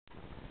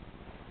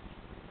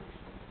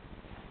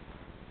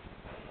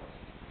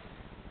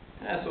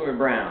That's Sawyer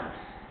Brown.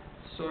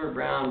 Sawyer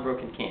Brown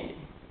Broken Candy.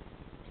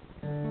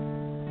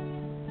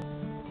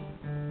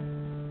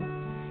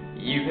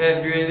 You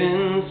have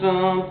driven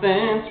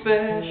something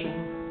special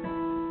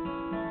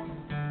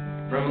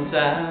from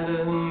inside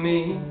of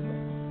me,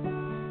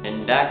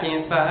 and I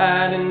can't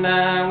fight and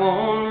I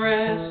won't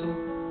wrestle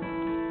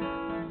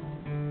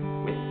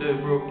with the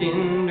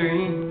broken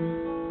dream.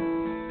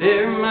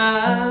 There are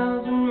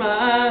miles and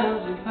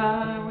miles of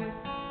highway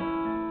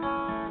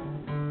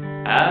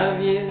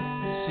I've yet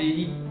to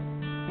see.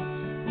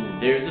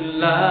 There's a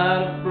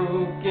lot of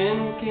broken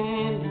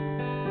candy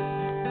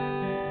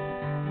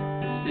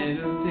that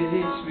still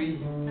tastes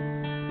sweet.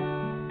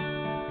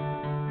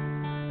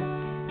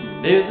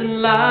 There's a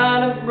lot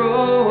of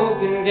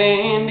broken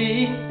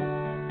candy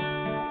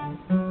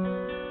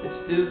that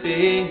still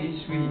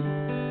tastes sweet.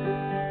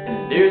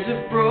 And there's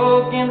a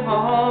broken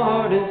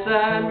heart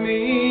inside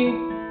me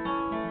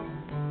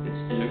that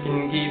still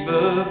can keep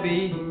a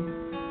beat.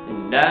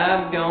 And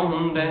I've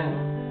gone down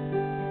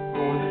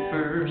for the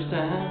first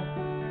time.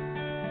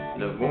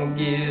 Love won't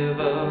give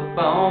up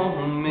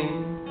on me,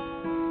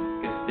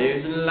 'cause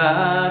there's a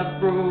lot of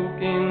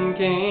broken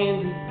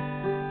candy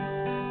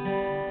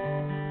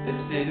that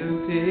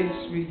still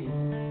tastes sweet.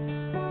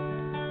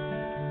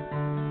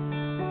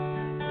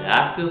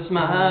 I feel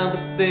smile,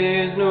 but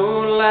there's no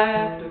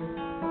laughter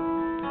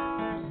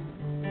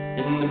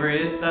in the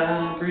breath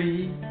I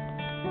breathe.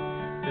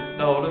 The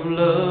thought of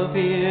love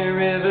here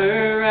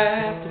ever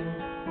after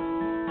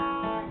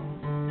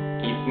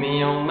keeps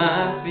me on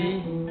my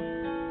feet.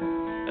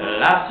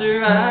 I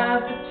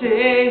survived the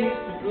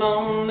taste of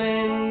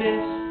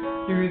loneliness.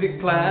 Through the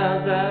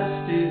clouds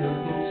I still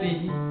can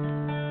see,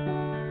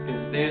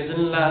 'cause there's a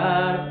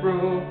lot of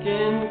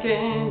broken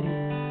candy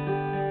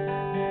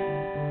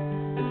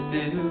that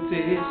still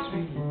tastes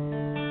sweet.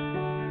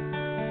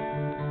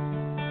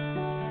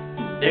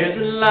 There's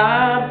a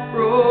lot of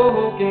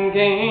broken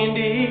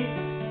candy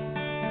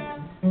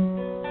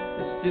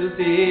that still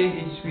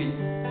tastes sweet.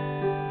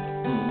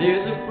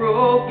 There's a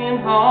broken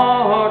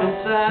heart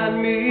inside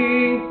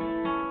me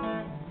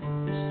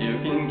that still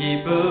can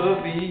keep a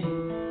beat.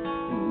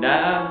 And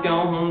I've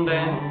gone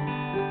down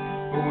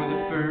for the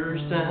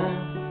first time.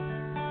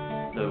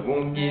 Love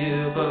won't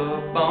give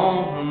up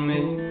on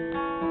me,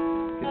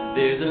 'cause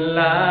there's a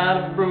lot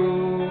of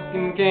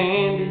broken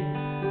candy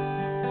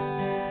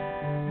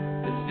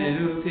that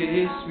still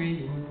tastes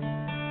sweet.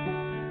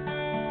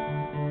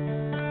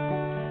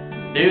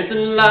 There's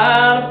a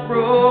lot of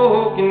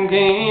broken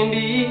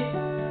candy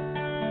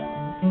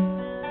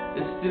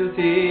still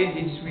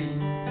tastes sweet.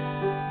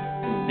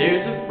 And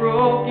there's a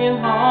broken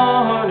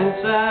heart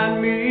inside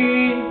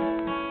me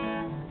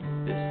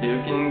that still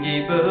can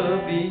keep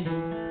a beat.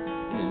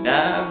 And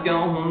I've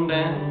gone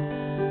down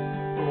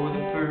for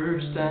the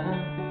first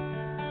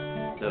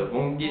time. Love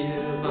won't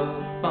give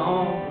up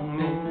on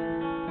me,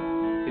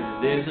 'cause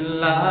there's a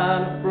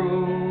lot of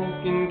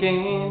broken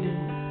candy